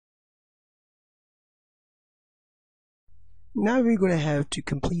Now we're going to have to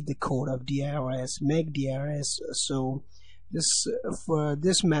complete the code of DIRS, makeDirs. So for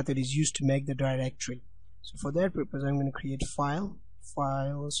this method is used to make the directory. So for that purpose, I'm going to create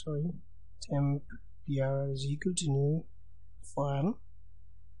temp dir is equal to new file.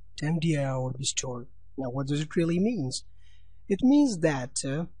 Temp dir will be stored. Now what does it really means? It means that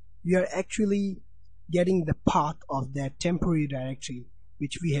we are actually getting the path of that temporary directory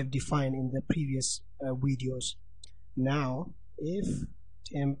which we have defined in the previous videos. Now if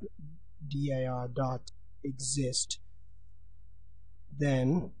temp dir dot exist,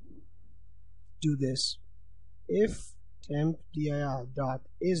 then do this. If temp dir dot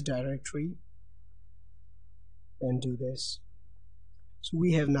is directory, then do this. So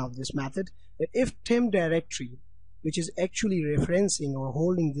we have now this method that if temp directory, which is actually referencing or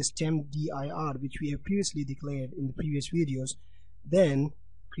holding this temp dir which we have previously declared in the previous videos, then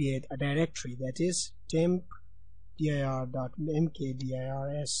create a directory that is temp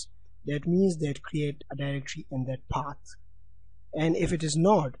dir.makeDirs. That means that create a directory in that path. And if it is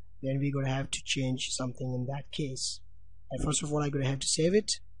not, then we're going to have to change something in that case. And first of all, I'm going to have to save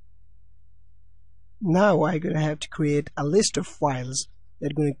it. Now I'm going to have to create a list of files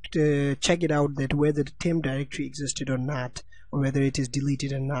that are going to check it out that whether the temp directory existed or not, or whether it is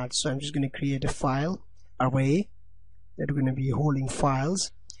deleted or not. So I'm just going to create a file array that are going to be holding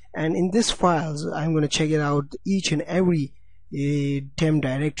files, and in this files I'm going to check it out each and every temp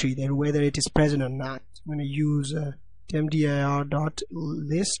directory, that whether it is present or not. I'm going to use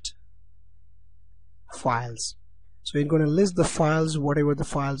tempdir.list files. So it's going to list the files, whatever the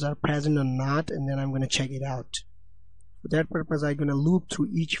files are present or not, and then I'm going to check it out. For that purpose, I'm going to loop through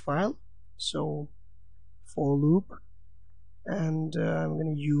each file. So for loop, and I'm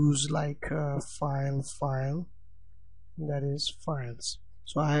going to use like file, that is files.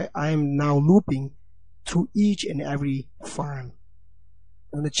 So I am now looping through each and every file.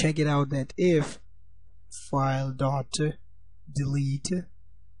 I'm going to check it out that if file dot delete,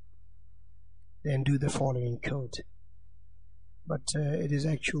 then do the following code. But it is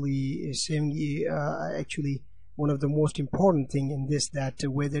actually actually one of the most important thing in this, that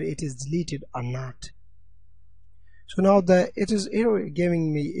whether it is deleted or not. So now it is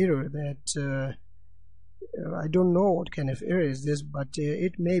giving me error that I don't know what kind of error is this, but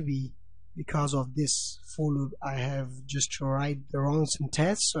it may be because of this for loop. I have just write the wrong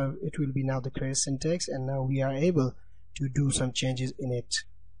syntax, so it will be now the correct syntax, and now we are able to do some changes in it.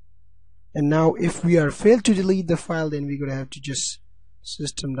 And now if we are failed to delete the file, then we're going to have to just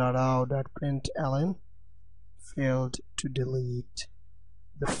system.out.println failed to delete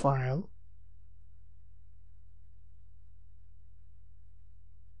the file.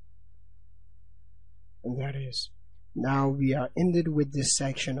 And that is, now we are ended with this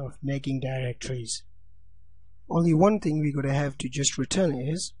section of making directories. Only one thing we're going to have to just return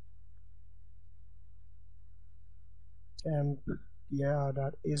is temp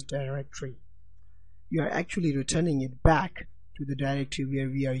dir.is directory. You are actually returning it back to the directory where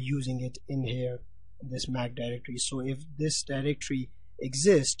we are using it in here, in this Mac directory. So if this directory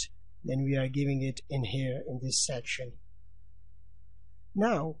exists, then we are giving it in here in this section.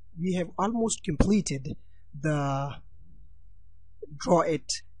 Now we have almost completed the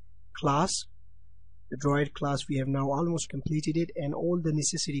drawIt class. The drawIt class, we have now almost completed it, and all the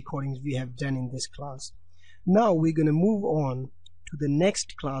necessary codings we have done in this class. Now we're going to move on to the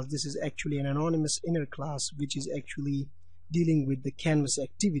next class. This is actually an anonymous inner class which is actually dealing with the canvas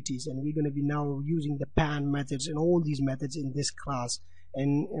activities, and we're going to be now using the pan methods and all these methods in this class.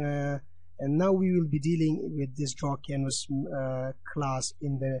 And now we will be dealing with this draw canvas class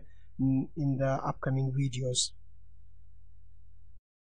in the upcoming videos.